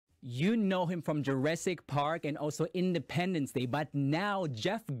You know him from Jurassic Park and also Independence Day, but now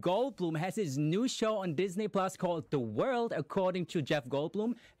Jeff Goldblum has his new show on Disney Plus called The World, according to Jeff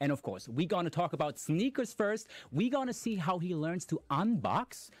Goldblum. And of course, we're gonna talk about sneakers first. We're gonna see how he learns to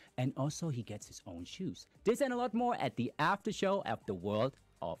unbox, and also he gets his own shoes. This and a lot more at the after show of The World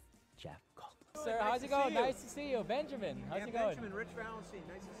of Jeff Goldblum. Sir, how's it going? Nice to see you. Benjamin, how's it going? Benjamin, Rich Valenstein,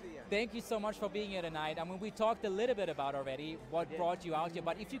 nice to see you. Thank you so much for being here tonight. I mean, we talked a little bit about already what brought you out here,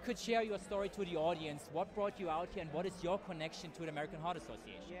 but if you could share your story to the audience, what brought you out here and what is your connection to the American Heart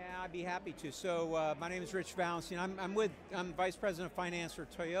Association? Yeah, I'd be happy to. So, my name is Rich Valenstein. I'm Vice President of Finance for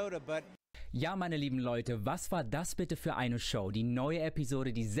Toyota, but Ja, meine lieben Leute, was war das bitte für eine Show? Die neue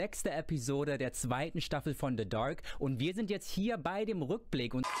Episode, die 6. Episode der 2. Staffel von The Dark. Und wir sind jetzt hier bei dem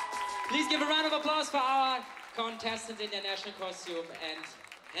Rückblick. Und Please give a round of applause for our contestant in their national costume. And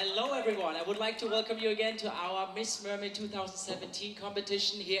hello everyone, I would like to welcome you again to our Miss Mermaid 2017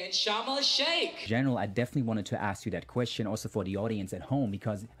 competition here in Sharm el-Sheikh. in general, I definitely wanted to ask you that question also for the audience at home,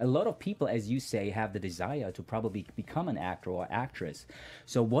 because a lot of people, as you say, have the desire to probably become an actor or actress.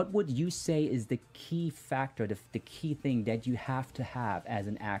 So what would you say is the key factor, the key thing that you have to have as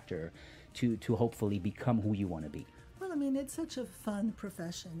an actor to hopefully become who you want to be? Well, I mean, it's such a fun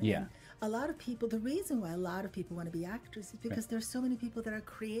profession. Yeah. And a lot of people, the reason why a lot of people want to be actors is because there's so many people that are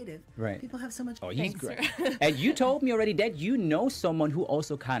creative. Right. People have so much. Oh, he's great. And you told me already that you know someone who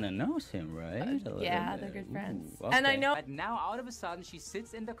also kind of knows him, right? Yeah, they're good friends. Ooh, And I okay. know. But now, out of a sudden, she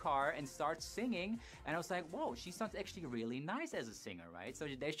sits in the car and starts singing, and I was like, whoa, she sounds actually really nice as a singer, right? So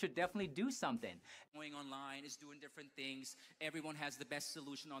they should definitely do something. Going online is doing different things. Everyone has the best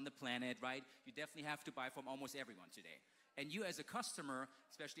solution on the planet, right? You definitely have to buy from almost everyone today. And you as a customer,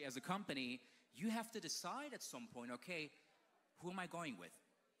 especially as a company, you have to decide at some point, okay, who am I going with?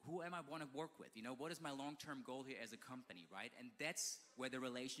 Who am I want to work with? You know, what is my long-term goal here as a company, right? And that's where the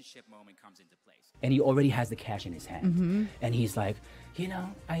relationship moment comes into place. And he already has the cash in his hand. And he's like, you know,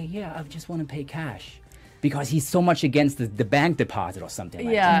 I just want to pay cash. Because he's so much against the bank deposit or something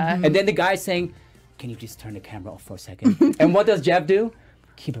like that. And then the guy's saying, can you just turn the camera off for a second? And what does Jeff do?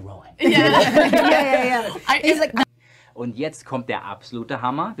 Keep it rolling. Yeah. It's like, Und jetzt kommt der absolute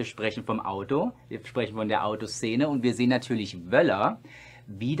Hammer. Wir sprechen vom Auto, wir sprechen von der Autoszene und wir sehen natürlich Wöller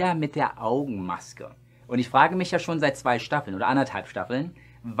wieder mit der Augenmaske. Und ich frage mich ja schon seit 2 Staffeln oder 1,5 Staffeln,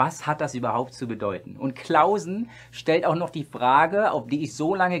 was hat das überhaupt zu bedeuten? Und Clausen stellt auch noch die Frage, auf die ich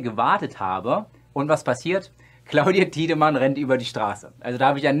so lange gewartet habe. Und was passiert? Claudia Tiedemann rennt über die Straße. Also da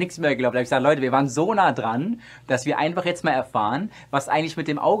habe ich ja nichts mehr geglaubt. Da habe ich gesagt, Leute, wir waren so nah dran, dass wir einfach jetzt mal erfahren, was eigentlich mit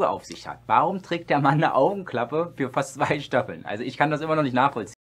dem Auge auf sich hat. Warum trägt der Mann eine Augenklappe für fast 2 Staffeln? Also ich kann das immer noch nicht nachvollziehen.